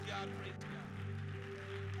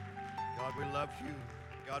God, we love you.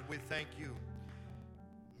 God, we thank you.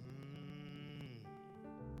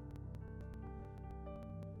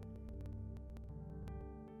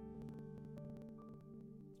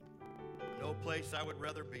 No place I would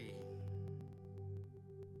rather be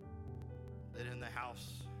than in the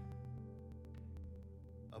house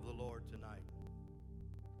of the Lord tonight.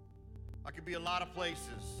 I could be a lot of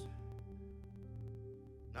places.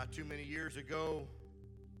 Not too many years ago,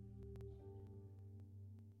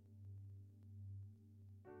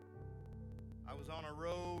 I was on a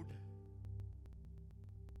road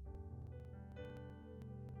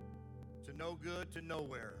to no good, to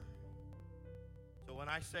nowhere. So when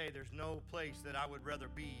I say there's no place that I would rather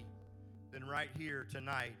be than right here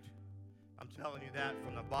tonight, I'm telling you that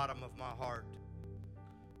from the bottom of my heart.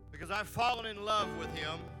 Because I've fallen in love with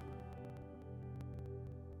Him.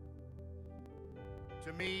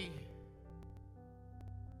 To me,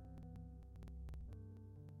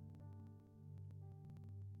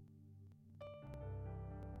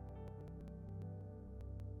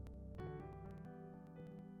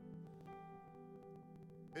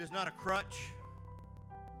 it is not a crutch.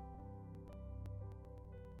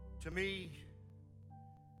 To me,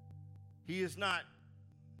 He is not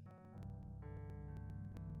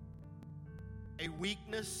a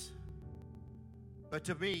weakness, but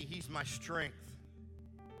to me, He's my strength.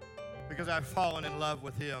 Because I've fallen in love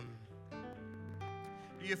with Him.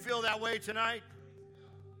 Do you feel that way tonight?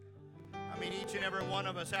 I mean, each and every one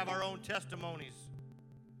of us have our own testimonies.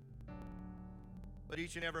 But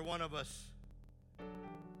each and every one of us,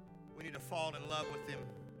 we need to fall in love with Him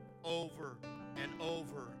over and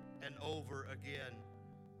over and over again.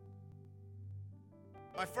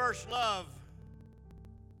 My first love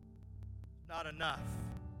is not enough.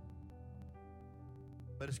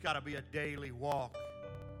 But it's got to be a daily walk.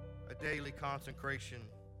 A daily consecration,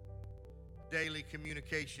 daily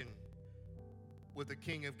communication with the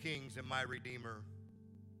King of Kings and my Redeemer.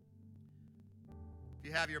 If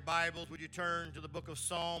you have your Bibles, would you turn to the book of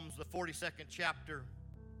Psalms, the 42nd chapter?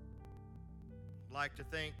 I'd like to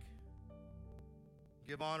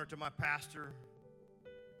give honor to my pastor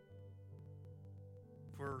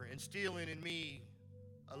for instilling in me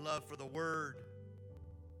a love for the Word,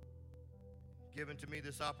 giving to me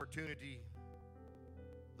this opportunity.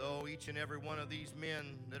 Though each and every one of these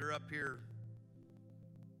men that are up here,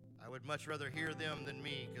 I would much rather hear them than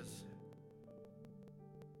me,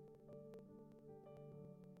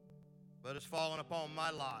 but it's fallen upon my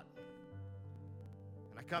lot.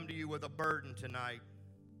 And I come to you with a burden tonight.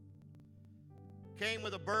 Came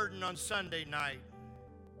with a burden on Sunday night.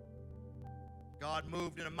 God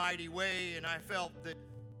moved in a mighty way, and I felt that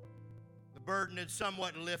the burden had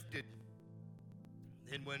somewhat lifted.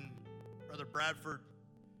 Then when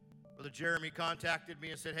Brother Jeremy contacted me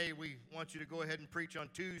and said, hey, we want you to go ahead and preach on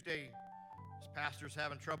Tuesday. His pastor's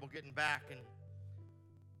having trouble getting back. And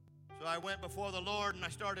so I went before the Lord and I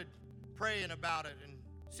started praying about it and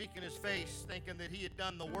seeking His face, thinking that He had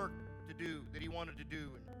done the work to do that He wanted to do.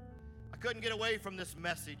 And I couldn't get away from this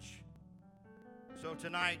message. So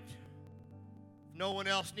tonight, if no one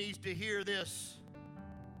else needs to hear this,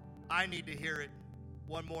 I need to hear it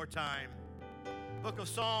one more time. Book of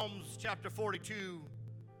Psalms, chapter 42.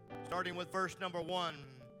 Starting with verse number 1.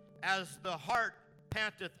 As the hart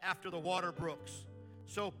panteth after the water brooks,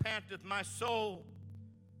 so panteth my soul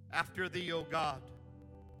after thee, O God.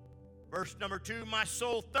 Verse number 2, my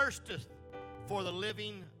soul thirsteth for the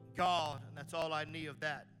living God. And that's all I need of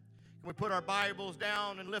that. Can we put our Bibles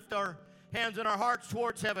down and lift our hands and our hearts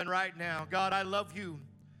towards heaven right now? God, I love you.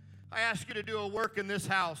 I ask you to do a work in this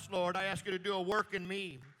house, Lord. I ask you to do a work in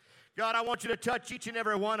me. God, I want you to touch each and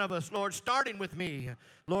every one of us, Lord, starting with me.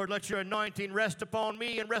 Lord, let your anointing rest upon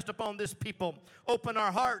me and rest upon this people. Open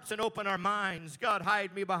our hearts and open our minds. God,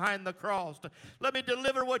 hide me behind the cross. Let me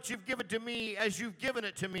deliver what you've given to me as you've given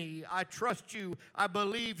it to me. I trust you. I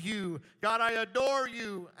believe you. God, I adore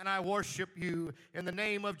you and I worship you. In the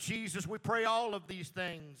name of Jesus, we pray all of these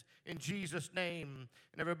things in Jesus' name.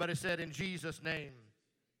 And everybody said, in Jesus' name.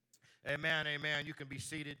 Amen, amen. You can be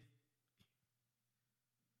seated.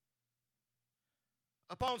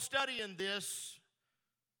 Upon studying this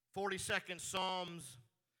 42nd Psalms,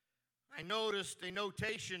 I noticed a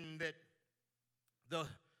notation that the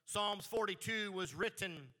Psalms 42 was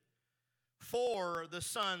written for the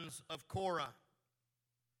sons of Korah.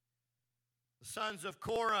 The sons of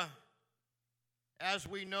Korah, as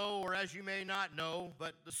we know, or as you may not know,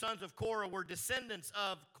 but the sons of Korah were descendants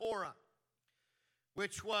of Korah,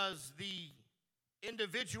 which was the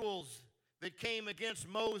individuals that came against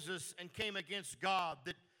Moses and came against God,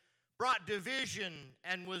 that brought division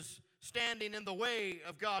and was standing in the way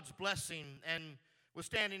of God's blessing and was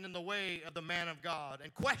standing in the way of the man of God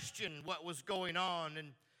and questioned what was going on, and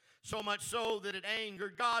so much so that it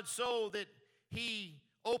angered God so that he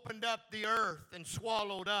opened up the earth and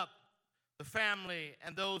swallowed up the family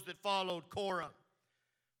and those that followed Korah.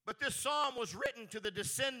 But this psalm was written to the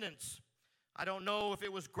descendants. I don't know if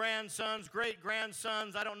it was grandsons,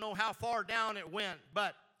 great-grandsons. I don't know how far down it went,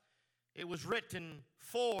 but it was written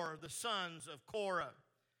for the sons of Korah.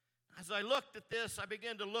 As I looked at this, I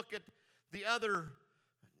began to look at the other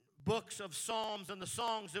books of Psalms and the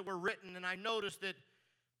songs that were written, and I noticed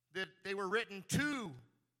that they were written to,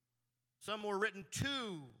 some were written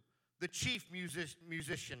to the chief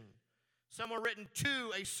musician. Some were written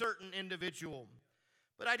to a certain individual.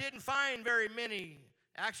 But I didn't find very many.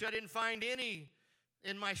 Actually, I didn't find any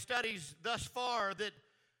in my studies thus far that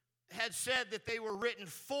had said that they were written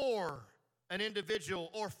for an individual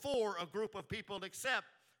or for a group of people, except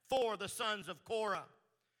for the sons of Korah.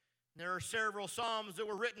 There are several psalms that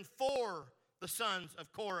were written for the sons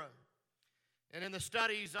of Korah. And in the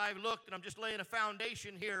studies I've looked, and I'm just laying a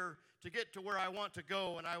foundation here to get to where I want to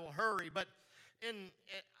go, and I will hurry. But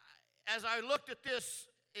as I looked at this,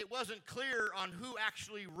 it wasn't clear on who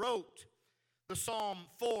actually wrote the psalm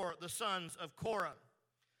for the sons of Korah.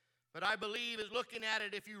 But I believe, as looking at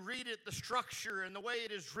it, if you read it, the structure and the way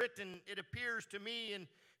it is written, it appears to me, and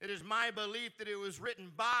it is my belief that it was written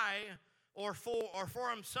by or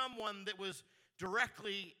from someone that was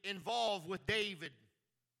directly involved with David.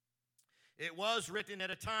 It was written at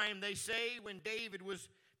a time, they say, when David was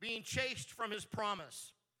being chased from his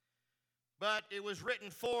promise. But it was written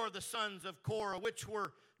for the sons of Korah, which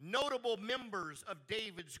were notable members of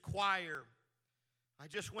David's choir. I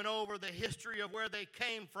just went over the history of where they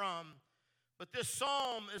came from. But this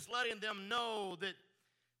psalm is letting them know that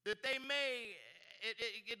they may,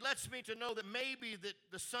 it lets me to know that maybe that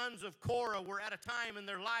the sons of Korah were at a time in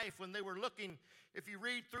their life when they were looking, if you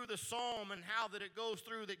read through the psalm and how that it goes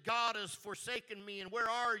through, that God has forsaken me, and where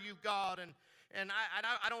are you, God? And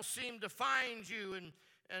I don't seem to find you,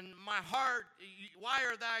 and my heart, why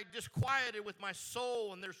are they disquieted with my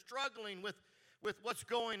soul? And they're struggling with what's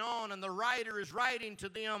going on, and the writer is writing to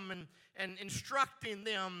them and instructing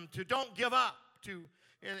them to don't give up.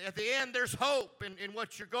 And at the end, there's hope in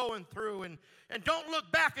what you're going through. And don't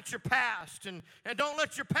look back at your past. And don't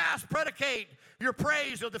let your past predicate your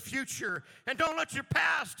praise of the future. And don't let your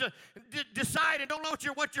past decide. And don't let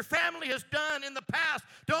what your family has done in the past.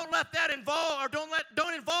 Don't let that involve, or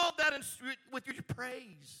don't involve that with your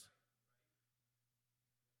praise.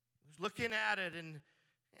 I was looking at it, and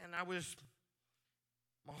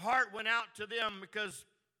my heart went out to them, because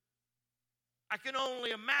I can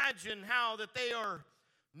only imagine how that they are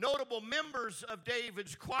notable members of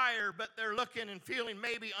David's choir, but they're looking and feeling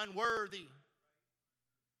maybe unworthy.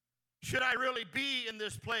 Should I really be in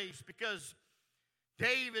this place? Because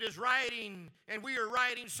David is writing, and we are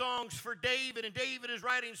writing songs for David, and David is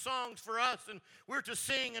writing songs for us, and we're to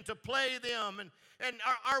sing and to play them. And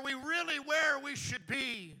are we really where we should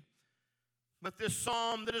be? But this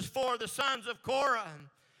psalm that is for the sons of Korah,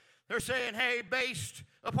 they're saying, hey, based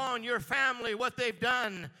upon your family, what they've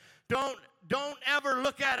done, don't ever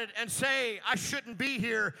look at it and say, I shouldn't be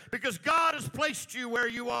here, because God has placed you where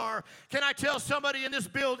you are. Can I tell somebody in this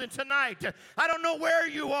building tonight, I don't know where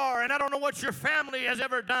you are, and I don't know what your family has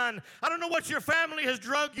ever done. I don't know what your family has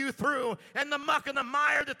drug you through, and the muck and the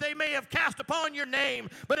mire that they may have cast upon your name.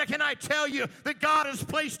 But can I tell you that God has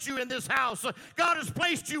placed you in this house? God has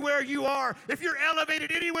placed you where you are. If you're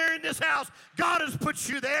elevated anywhere in this house, God has put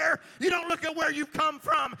you there. You don't look at where you've come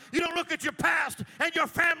from. You don't look at your past and your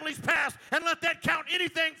family's past and let that count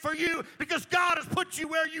anything for you, because God has put you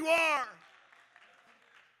where you are.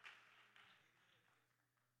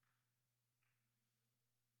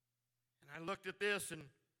 And I looked at this,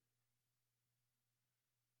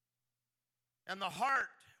 and the heart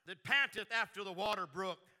that panteth after the water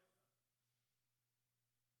brook.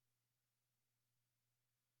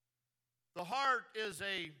 The hart is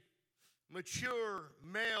a mature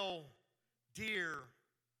male deer,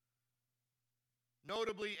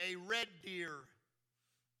 notably a red deer.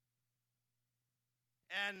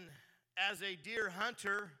 And as a deer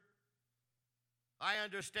hunter, I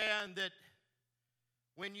understand that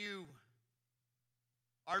when you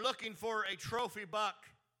are looking for a trophy buck,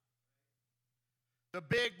 the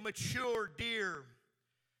big mature deer,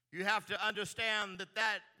 you have to understand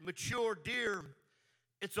that mature deer,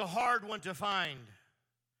 it's a hard one to find,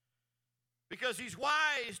 because he's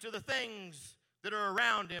wise to the things that are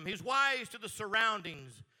around him. He's wise to the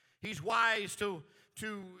surroundings. He's wise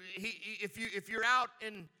if you're out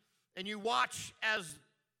and you watch as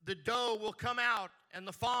the doe will come out and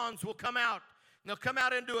the fawns will come out, they'll come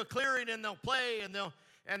out into a clearing and they'll play and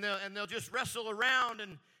they'll just wrestle around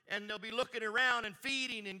and they'll be looking around and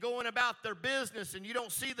feeding and going about their business, and you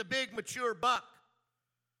don't see the big mature buck.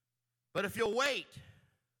 But if you'll wait,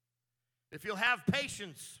 if you'll have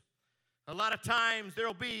patience, a lot of times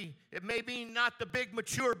it may be not the big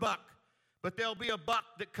mature buck, but there'll be a buck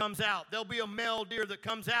that comes out. There'll be a male deer that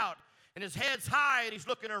comes out, and his head's high, and he's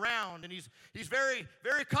looking around, and he's very,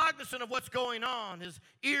 very cognizant of what's going on. His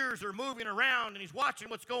ears are moving around, and he's watching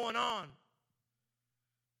what's going on.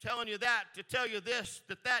 Telling you that to tell you this,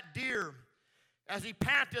 that deer, as he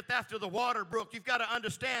panteth after the water brook, you've got to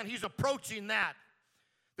understand he's approaching that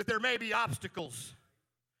there may be obstacles.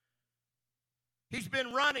 He's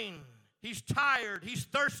been running, he's tired, he's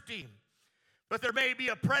thirsty, but there may be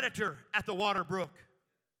a predator at the water brook.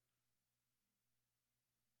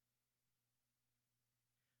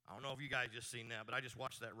 I don't know if you guys just seen that, but I just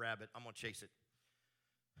watched that rabbit. I'm going to chase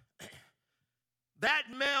it. That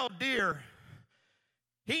male deer,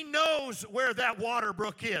 he knows where that water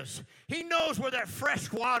brook is. He knows where that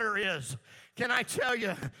fresh water is. Can I tell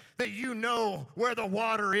you that you know where the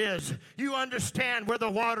water is? You understand where the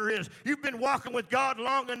water is. You've been walking with God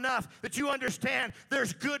long enough that you understand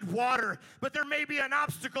there's good water, but there may be an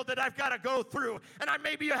obstacle that I've got to go through, and I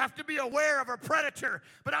maybe have to be aware of a predator,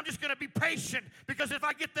 but I'm just going to be patient, because if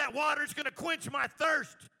I get that water, it's going to quench my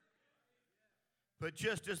thirst. But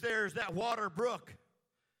just as there's that water brook,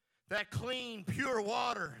 that clean, pure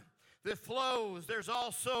water that flows, there's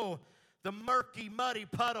also the murky, muddy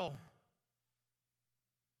puddle.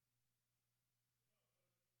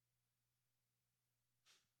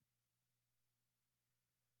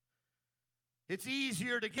 It's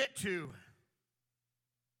easier to get to.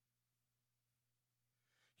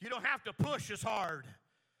 You don't have to push as hard.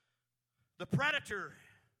 The predator,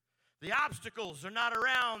 the obstacles are not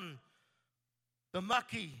around the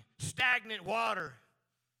mucky, stagnant water.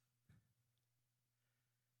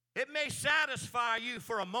 It may satisfy you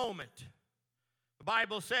for a moment. The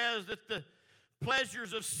Bible says that the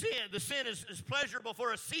pleasures of sin, the sin is pleasurable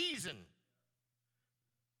for a season.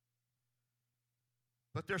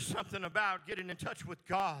 But there's something about getting in touch with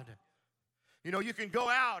God. You know, you can go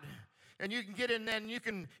out and you can get in and you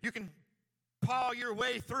can paw your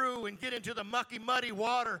way through and get into the mucky, muddy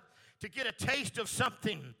water to get a taste of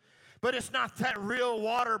something. But it's not that real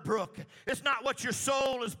water brook. It's not what your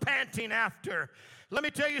soul is panting after. Let me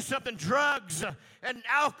tell you something, drugs and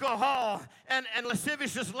alcohol and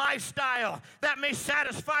lascivious lifestyle, that may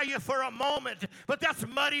satisfy you for a moment, but that's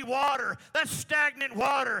muddy water. That's stagnant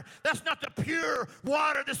water. That's not the pure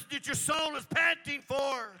water that your soul is panting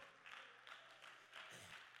for.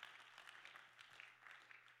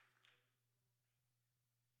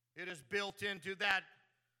 It is built into that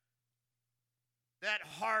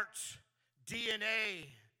heart's DNA,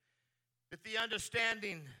 that the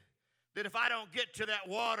understanding that if I don't get to that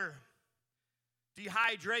water,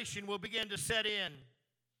 dehydration will begin to set in.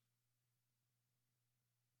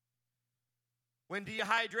 When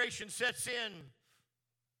dehydration sets in,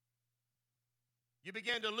 you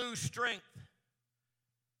begin to lose strength.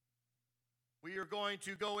 We are going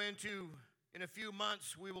to go into, in a few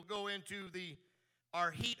months, we will go into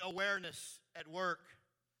our heat awareness at work.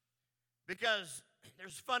 Because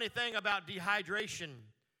there's a funny thing about dehydration.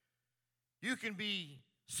 You can be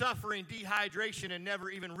suffering dehydration and never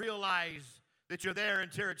even realize that you're there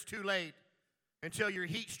until it's too late, until you're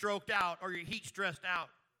heat stroked out or you're heat stressed out.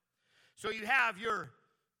 So you have you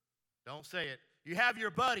have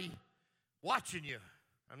your buddy watching you.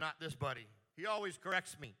 I'm not this buddy. He always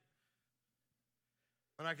corrects me.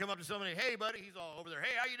 When I come up to somebody, hey buddy, he's all over there,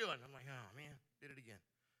 hey, how you doing? I'm like, oh man, did it again.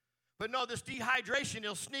 But no, this dehydration,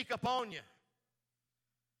 it'll sneak up on you.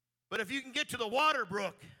 But if you can get to the water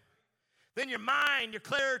brook, then your mind, your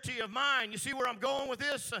clarity of mind, you see where I'm going with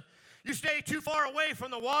this? You stay too far away from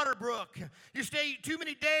the water brook. You stay too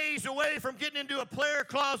many days away from getting into a prayer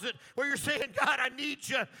closet where you're saying, God, I need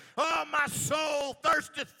you. Oh, my soul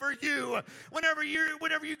thirsteth for you. Whenever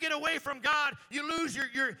you get away from God, you lose your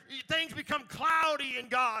things become cloudy in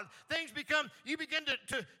God. You begin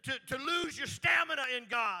to lose your stamina in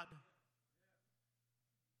God.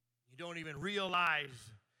 You don't even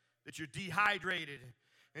realize that you're dehydrated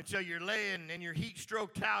until you're laying and you're heat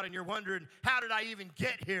stroked out and you're wondering, how did I even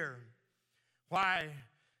get here? Why?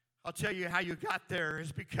 I'll tell you how you got there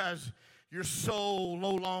is because your soul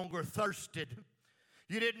no longer thirsted.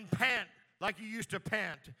 You didn't pant like you used to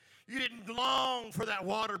pant. You didn't long for that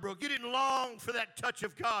water brook. You didn't long for that touch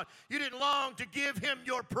of God. You didn't long to give him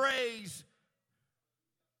your praise.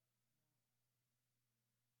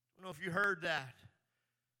 I don't know if you heard that.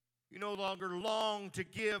 You no longer long to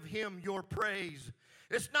give him your praise.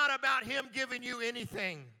 It's not about him giving you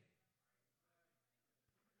anything.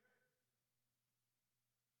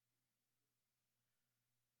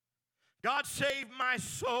 God saved my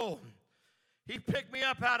soul. He picked me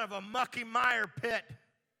up out of a mucky mire pit.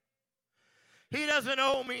 He doesn't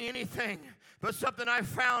owe me anything, but something I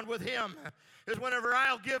found with him is whenever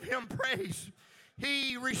I'll give him praise,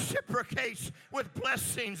 he reciprocates with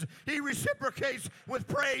blessings. He reciprocates with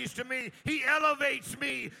praise to me. He elevates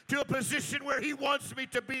me to a position where he wants me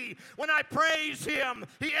to be. When I praise him,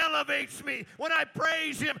 he elevates me. When I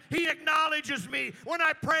praise him, he acknowledges me. When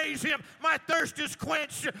I praise him, my thirst is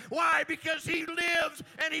quenched. Why? Because he lives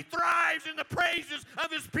and he thrives in the praises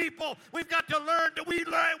of his people. We've got to learn that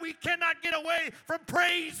we cannot get away from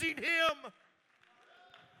praising him.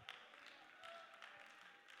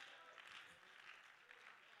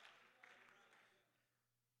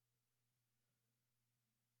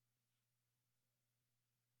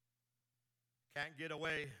 Can't get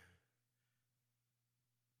away.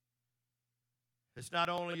 It's not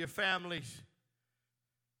only your family's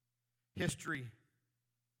history,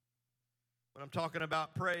 when I'm talking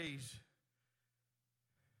about praise,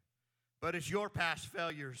 but it's your past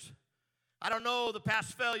failures. I don't know the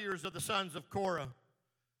past failures of the sons of Korah,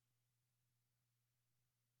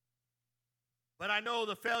 but I know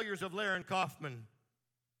the failures of Laren Kaufman.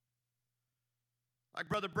 Like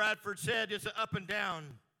Brother Bradford said, it's an up and down.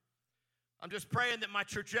 I'm just praying that my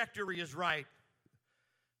trajectory is right.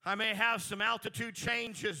 I may have some altitude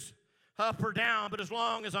changes up or down, but as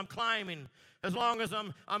long as I'm climbing, as long as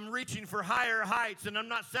I'm reaching for higher heights and I'm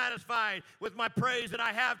not satisfied with my praise that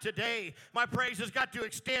I have today, my praise has got to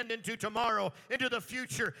extend into tomorrow, into the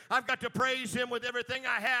future. I've got to praise him with everything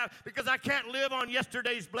I have because I can't live on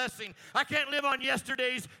yesterday's blessing. I can't live on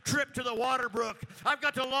yesterday's trip to the water brook. I've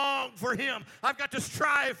got to long for him. I've got to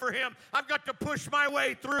strive for him. I've got to push my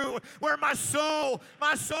way through where my soul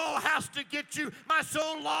has to get you. My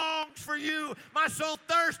soul longs for you. My soul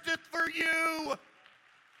thirsteth for you.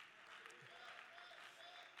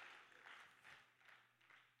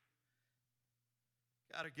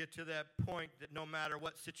 Got to get to that point that no matter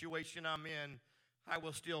what situation I'm in, I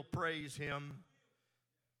will still praise him.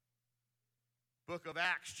 Book of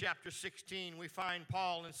Acts, chapter 16, we find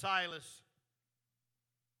Paul and Silas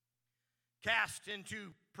cast into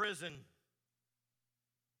prison,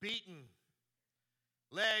 beaten,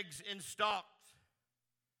 legs in stocks,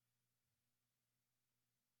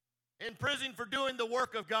 in prison for doing the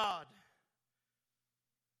work of God.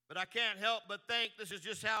 But I can't help but think, this is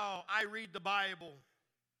just how I read the Bible,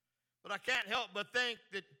 but I can't help but think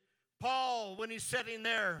that Paul, when he's sitting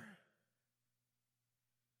there,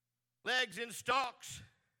 legs in stocks,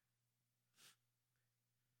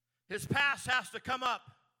 his past has to come up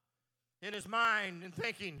in his mind and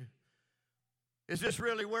thinking, is this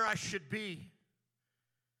really where I should be?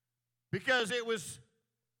 Because it was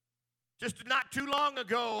just not too long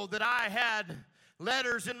ago that I had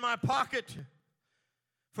letters in my pocket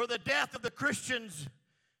for the death of the Christians.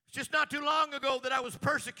 Just not too long ago that I was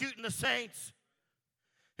persecuting the saints.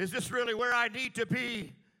 Is this really where I need to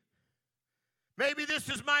be? Maybe this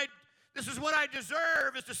is what I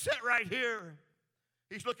deserve, is to sit right here.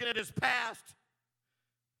 He's looking at his past.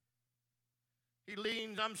 He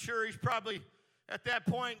leans, I'm sure he's probably at that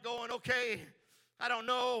point going, okay, I don't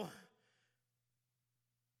know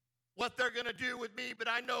what they're going to do with me, but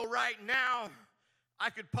I know right now I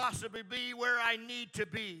could possibly be where I need to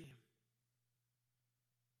be.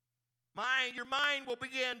 Your mind will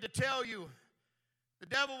begin to tell you. The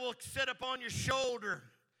devil will sit up on your shoulder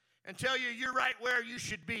and tell you you're right where you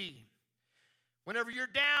should be. Whenever you're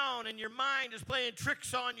down and your mind is playing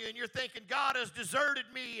tricks on you and you're thinking, God has deserted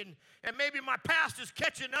me and maybe my past is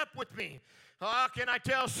catching up with me. Oh, can I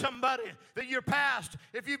tell somebody that your past,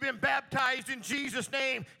 if you've been baptized in Jesus'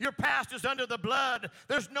 name, your past is under the blood.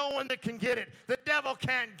 There's no one that can get it. The devil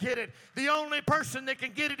can't get it. The only person that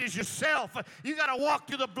can get it is yourself. You got to walk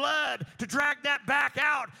through the blood to drag that back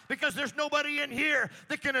out, because there's nobody in here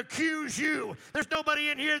that can accuse you. There's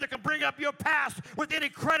nobody in here that can bring up your past with any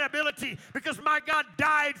credibility, because my God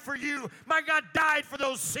died for you. My God died for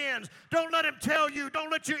those sins. Don't let him tell you,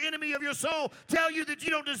 don't let your enemy of your soul tell you that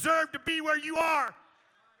you don't deserve to be where you are.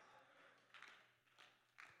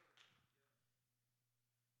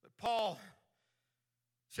 But Paul,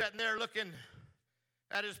 sitting there looking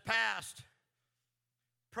at his past,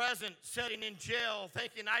 present, sitting in jail,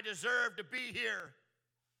 thinking, I deserve to be here.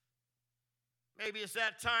 Maybe it's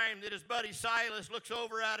that time that his buddy Silas looks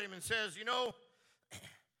over at him and says, you know,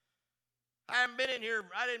 I haven't been in here,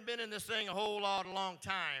 I didn't been in this thing a long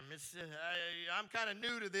time. I'm kind of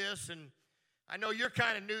new to this, and I know you're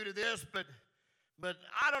kind of new to this, but But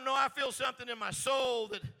I don't know, I feel something in my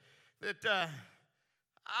soul that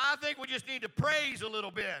I think we just need to praise a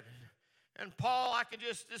little bit. And Paul,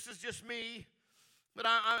 this is just me, but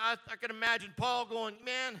I can imagine Paul going,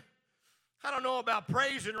 man, I don't know about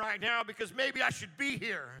praising right now because maybe I should be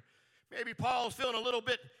here. Maybe Paul's feeling a little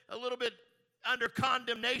bit under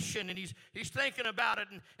condemnation, and he's thinking about it,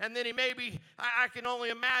 and then he maybe, I can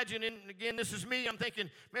only imagine, and again, this is me, I'm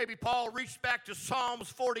thinking maybe Paul reached back to Psalms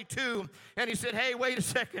 42, and he said, hey, wait a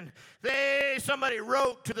second, somebody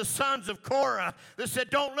wrote to the sons of Korah that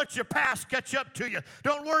said, don't let your past catch up to you.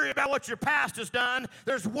 Don't worry about what your past has done.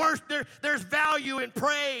 There's value in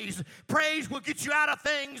praise. Praise will get you out of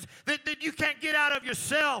things that you can't get out of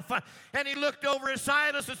yourself. And he looked over at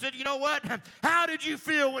Silas and said, you know what? How did you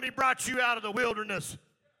feel when he brought you out of the wilderness?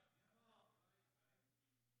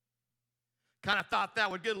 Kind of thought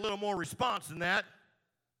that would get a little more response than that.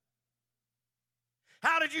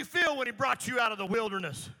 How did you feel when he brought you out of the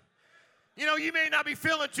wilderness? You know, you may not be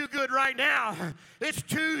feeling too good right now. It's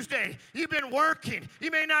Tuesday. You've been working. You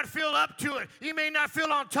may not feel up to it. You may not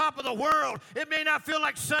feel on top of the world. It may not feel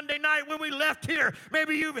like Sunday night when we left here.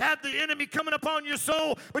 Maybe you've had the enemy coming upon your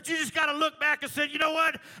soul, but you just got to look back and say, you know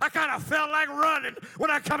what? I kind of felt like running when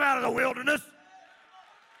I come out of the wilderness.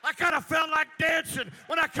 I kind of felt like dancing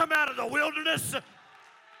when I come out of the wilderness.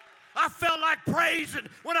 I felt like praising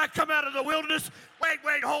when I come out of the wilderness.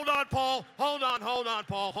 Wait, hold on, Paul. Hold on,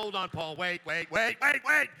 Paul. Wait.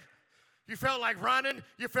 You felt like running?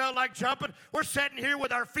 You felt like jumping? We're sitting here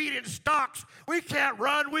with our feet in stocks. We can't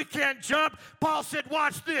run. We can't jump. Paul said,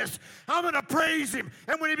 watch this. I'm going to praise him.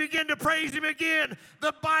 And when he began to praise him again,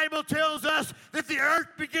 the Bible tells us that the earth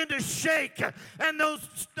began to shake and those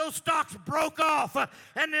stalks broke off.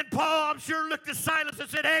 And then Paul, I'm sure, looked at Silas and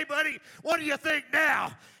said, hey, buddy, what do you think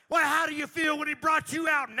now? Well, how do you feel when he brought you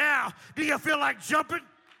out now? Do you feel like jumping?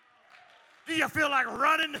 Do you feel like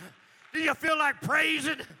running? Do you feel like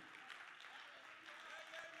praising?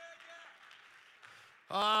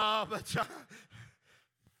 But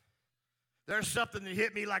there's something that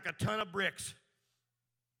hit me like a ton of bricks.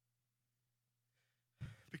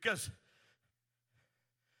 Because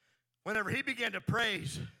whenever he began to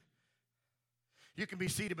praise, you can be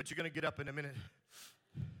seated, but you're going to get up in a minute.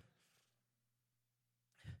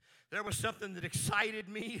 There was something that excited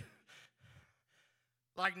me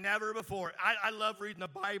like never before. I love reading the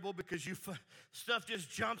Bible because stuff just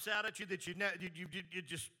jumps out at you that you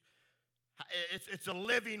just, it's a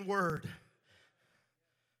living word.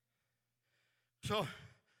 So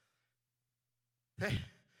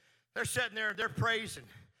they're sitting there, they're praising,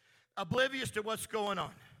 oblivious to what's going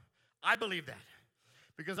on. I believe that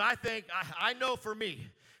because I think, I know for me,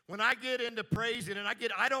 when I get into praising and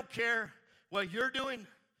I don't care what you're doing.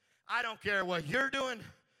 I don't care what you're doing.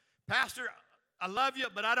 Pastor, I love you,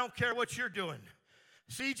 but I don't care what you're doing.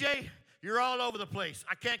 CJ, you're all over the place.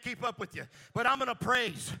 I can't keep up with you. But I'm going to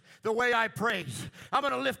praise the way I praise. I'm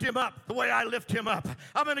going to lift him up the way I lift him up.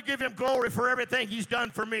 I'm going to give him glory for everything he's done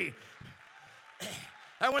for me.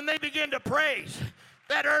 And when they began to praise,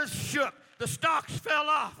 that earth shook. The stalks fell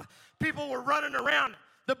off. People were running around.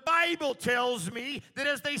 The Bible tells me that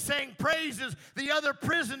as they sang praises, the other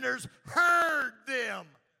prisoners heard them.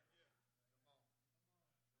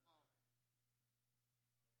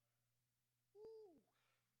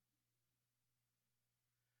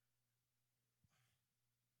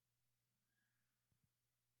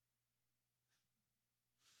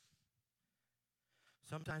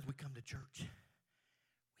 Sometimes we come to church,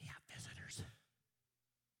 we have visitors.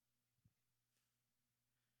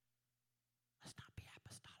 Let's not be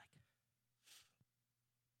apostolic.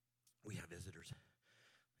 We have visitors.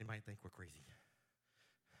 They might think we're crazy.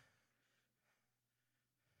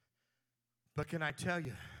 But can I tell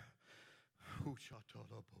you,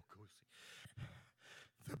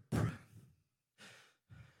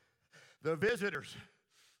 the visitors,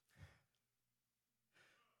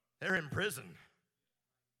 they're in prison.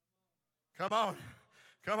 Come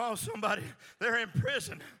on, somebody. They're in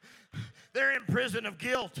prison. They're in prison of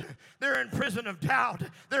guilt. They're in prison of doubt.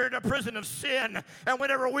 They're in a prison of sin. And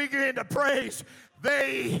whenever we get into praise,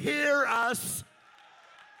 they hear us.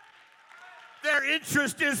 Their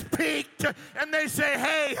interest is piqued. And they say,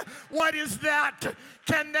 hey, what is that?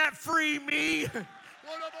 Can that free me?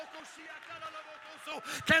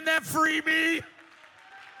 Can that free me?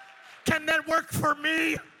 Can that work for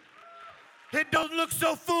me? It don't look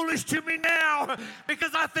so foolish to me now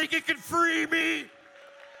because I think it can free me.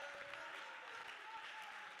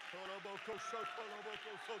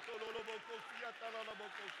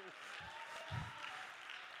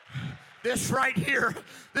 This right here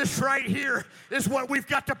is what we've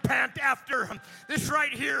got to pant after. This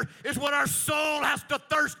right here is what our soul has to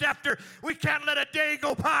thirst after. We can't let a day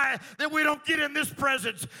go by that we don't get in this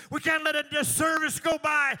presence. We can't let a service go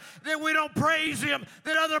by that we don't praise Him,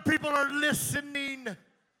 that other people are listening.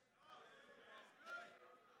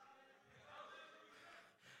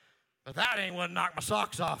 But that ain't what knocked my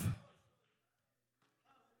socks off.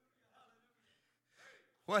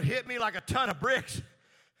 What hit me like a ton of bricks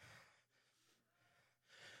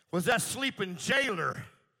was that sleeping jailer.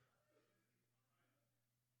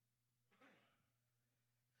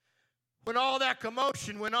 When all that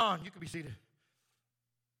commotion went on, you can be seated.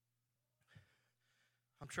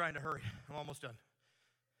 I'm trying to hurry. I'm almost done.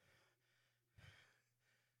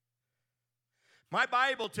 My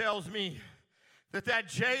Bible tells me that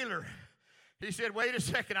jailer, he said, wait a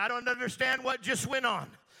second, I don't understand what just went on.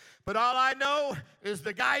 But all I know is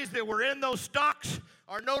the guys that were in those stocks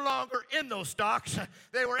are no longer in those stocks.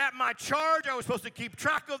 They were at my charge. I was supposed to keep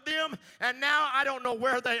track of them, and now I don't know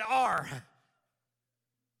where they are.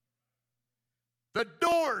 The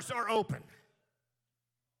doors are open.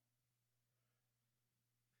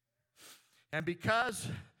 And because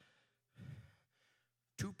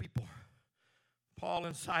two people, Paul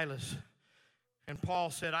and Silas, and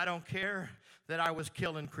Paul said, I don't care that I was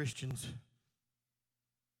killing Christians.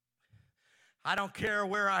 I don't care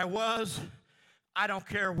where I was. I don't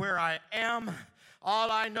care where I am.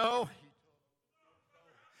 All I know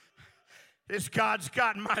is God's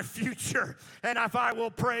got my future. And if I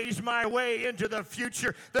will praise my way into the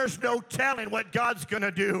future, there's no telling what God's going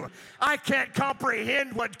to do. I can't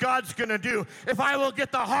comprehend what God's going to do. If I will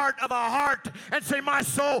get the heart of a heart and say, my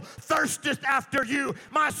soul thirsteth after you.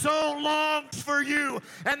 My soul longs for you.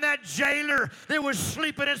 And that jailer that was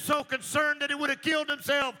sleeping and so concerned that he would have killed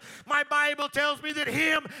himself, my Bible tells me that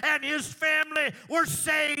him and his family were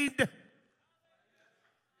saved.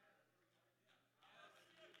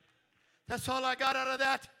 That's all I got out of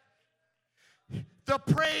that. The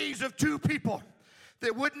praise of two people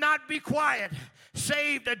that would not be quiet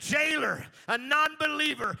saved a jailer, a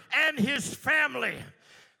non-believer, and his family.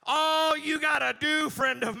 All you got to do,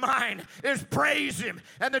 friend of mine, is praise Him,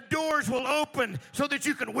 and the doors will open so that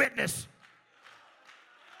you can witness.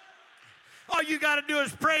 All you got to do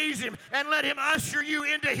is praise Him and let Him usher you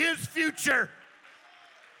into His future.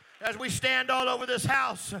 As we stand all over this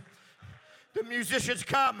house, the musicians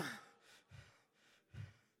come.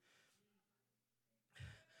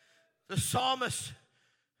 The psalmist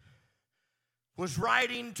was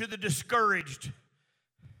writing to the discouraged.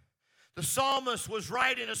 The psalmist was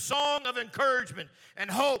writing a song of encouragement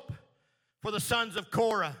and hope for the sons of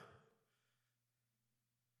Korah.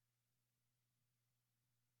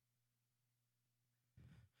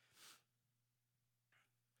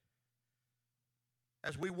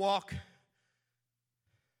 As we walk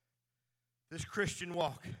this Christian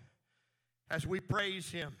walk, as we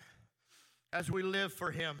praise Him, as we live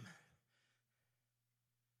for Him,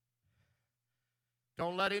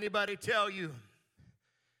 don't let anybody tell you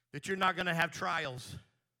that you're not going to have trials.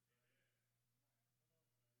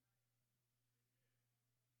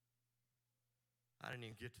 I didn't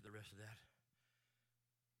even get to the rest of that.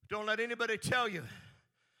 Don't let anybody tell you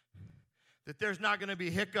that there's not going to be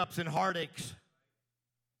hiccups and heartaches.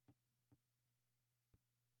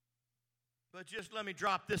 But just let me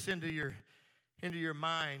drop this into your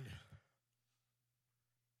mind.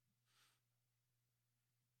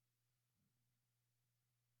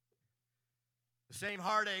 The same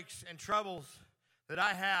heartaches and troubles that I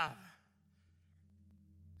have,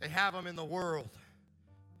 they have them in the world.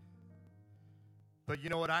 But you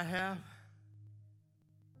know what I have?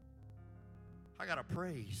 I got a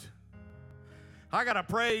praise. I got a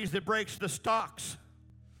praise that breaks the stocks.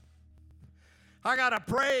 I got a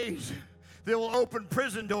praise that will open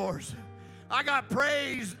prison doors. I got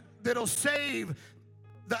praise that'll save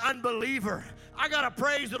the unbeliever. I got a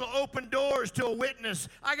praise that'll open doors to a witness.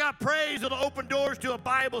 I got praise that'll open doors to a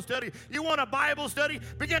Bible study. You want a Bible study?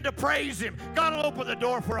 Begin to praise Him. God will open the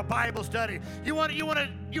door for a Bible study. You want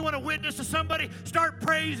to witness to somebody? Start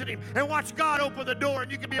praising Him and watch God open the door,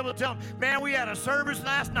 and you can be able to tell them, man, we had a service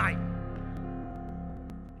last night.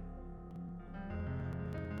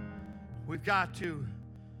 We've got to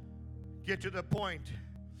get to the point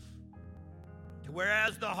to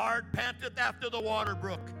whereas the heart panteth after the water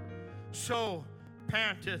brook, so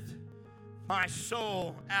panteth my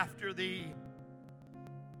soul after Thee.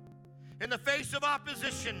 In the face of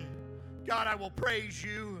opposition, God, I will praise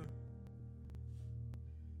You.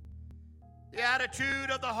 The attitude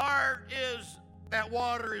of the heart is that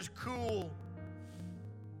water is cool.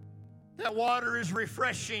 That water is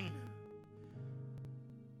refreshing.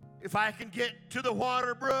 If I can get to the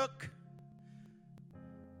water brook,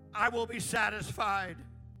 I will be satisfied.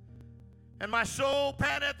 And my soul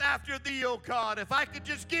panteth after thee, O God. If I could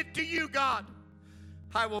just get to you, God,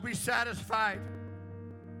 I will be satisfied.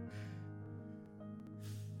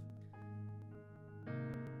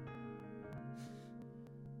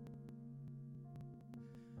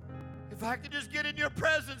 If I could just get in your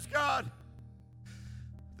presence, God,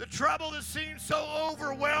 the trouble that seems so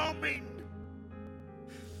overwhelming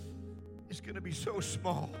is going to be so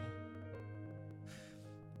small.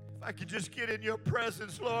 If I could just get in your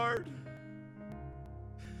presence, Lord,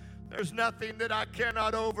 there's nothing that I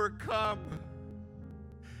cannot overcome.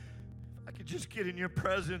 If I could just get in your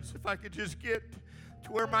presence, if I could just get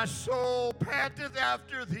to where my soul panteth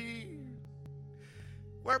after thee,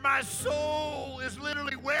 where my soul is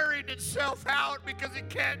literally wearing itself out because it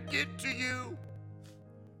can't get to you.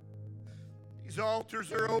 These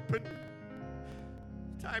altars are open.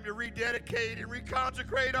 It's time to rededicate and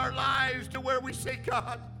reconsecrate our lives to where we say,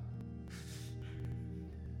 God,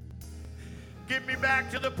 get me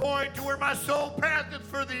back to the point to where my soul panteth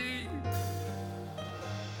for thee.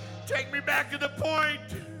 Take me back to the point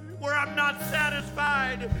where I'm not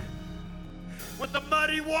satisfied with the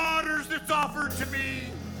muddy waters that's offered to me.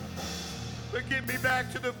 But get me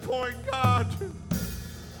back to the point, God,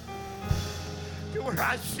 to where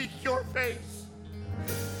I seek your face.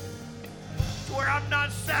 To where I'm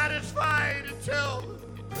not satisfied until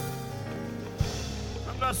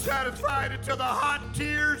the hot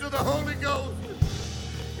tears of the Holy Ghost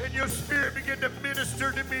and your Spirit begin to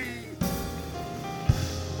minister to me.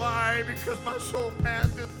 Why? Because my soul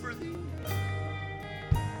panteth for thee.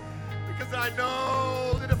 Because I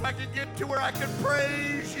know that if I can get to where I can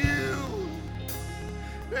praise you,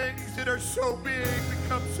 things that are so big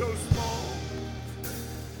become so small.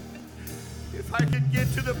 If I can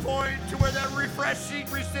get to the point to where that refreshing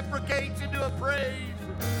reciprocates into a praise,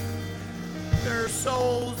 there are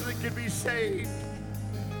souls that can be saved.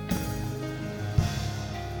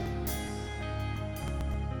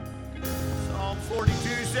 Psalm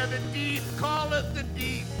 42 said, the deep calleth the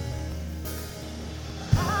deep,